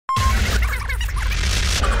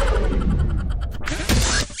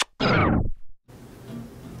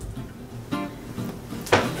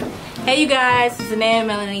Hey you guys, it's Danae and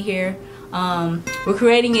Melanie here. We're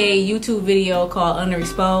creating a YouTube video called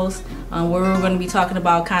Underexposed, where we're going to be talking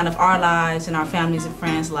about kind of our lives and our families and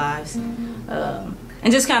friends' lives, and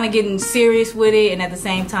just kind of getting serious with it and at the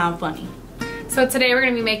same time funny. So today we're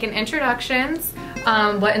going to be making introductions,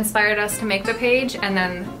 what inspired us to make the page, and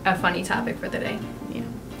then a funny topic for the day. Yeah.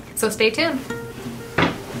 So stay tuned.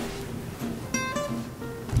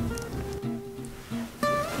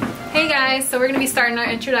 Hey guys, so we're going to be starting our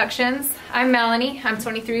introductions. I'm Melanie, I'm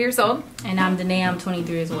 23 years old. And I'm Danae, I'm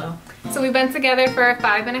 23 as well. So we've been together for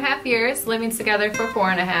 5.5 years, living together for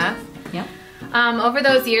 4.5. Yep. Over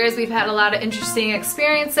those years we've had a lot of interesting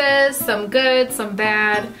experiences, some good, some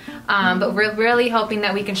bad, but we're really hoping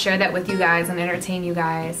that we can share that with you guys and entertain you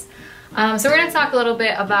guys. So we're going to talk a little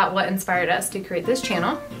bit about what inspired us to create this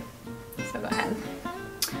channel. So go ahead.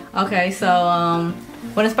 Okay, so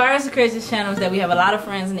what inspired us to create this channel is that we have a lot of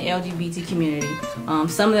friends in the LGBT community.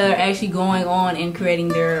 Some that are actually going on and creating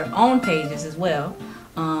their own pages as well.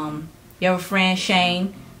 You have a friend,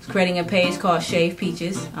 Shane, who's creating a page called Shave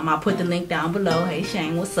Peaches. I'll put the link down below. Hey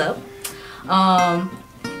Shane, what's up?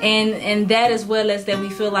 And that, as well as that we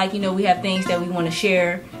feel like, you know, we have things that we want to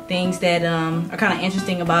share, things that are kind of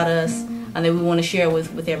interesting about us, and that we want to share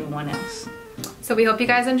with everyone else. So we hope you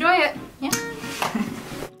guys enjoy it. Yeah.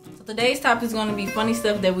 So today's topic is going to be funny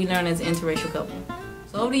stuff that we learn as an interracial couple.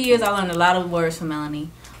 So over the years, I learned a lot of words from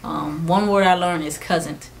Melanie. One word I learned is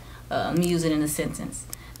cousin. Let me use it in a sentence.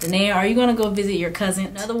 Danae, are you going to go visit your cousin?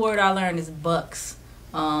 Another word I learned is bucks.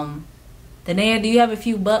 Danae, do you have a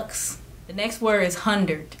few bucks? The next word is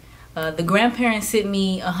hundred. The grandparents sent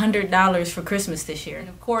me $100 for Christmas this year. And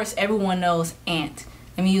of course, everyone knows aunt.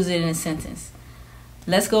 Let me use it in a sentence.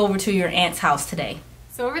 Let's go over to your aunt's house today.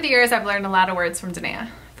 So over the years, I've learned a lot of words from Danae.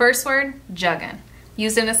 First word, juggin'.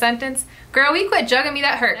 Used in a sentence, girl, will you quit jugging me,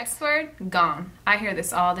 that hurts. Next word, gone. I hear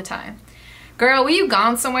this all the time. Girl, will you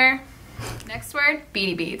gone somewhere? Next word,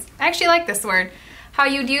 beady beads. I actually like this word. How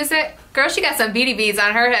you'd use it? Girl, she got some beady beads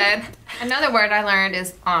on her head. Another word I learned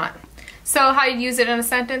is aunt. So how you'd use it in a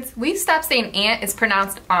sentence? We stopped saying aunt, it's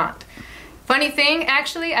pronounced aunt. Funny thing, I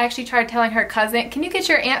actually tried telling her cousin, can you get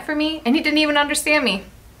your aunt for me? And he didn't even understand me.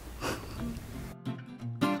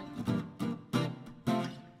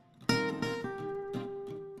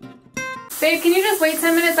 Babe, can you just wait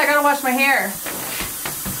 10 minutes? I gotta wash my hair.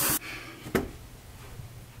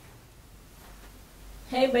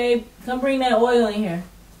 Hey babe, come bring that oil in here.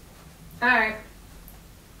 Alright.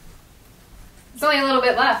 There's only a little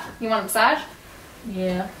bit left. You want a massage?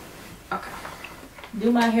 Yeah. Okay.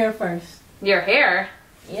 Do my hair first. Your hair?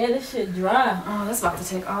 Yeah, this shit dry. Oh, this is about to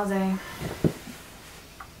take all day.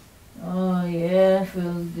 Oh yeah,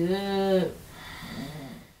 feels good.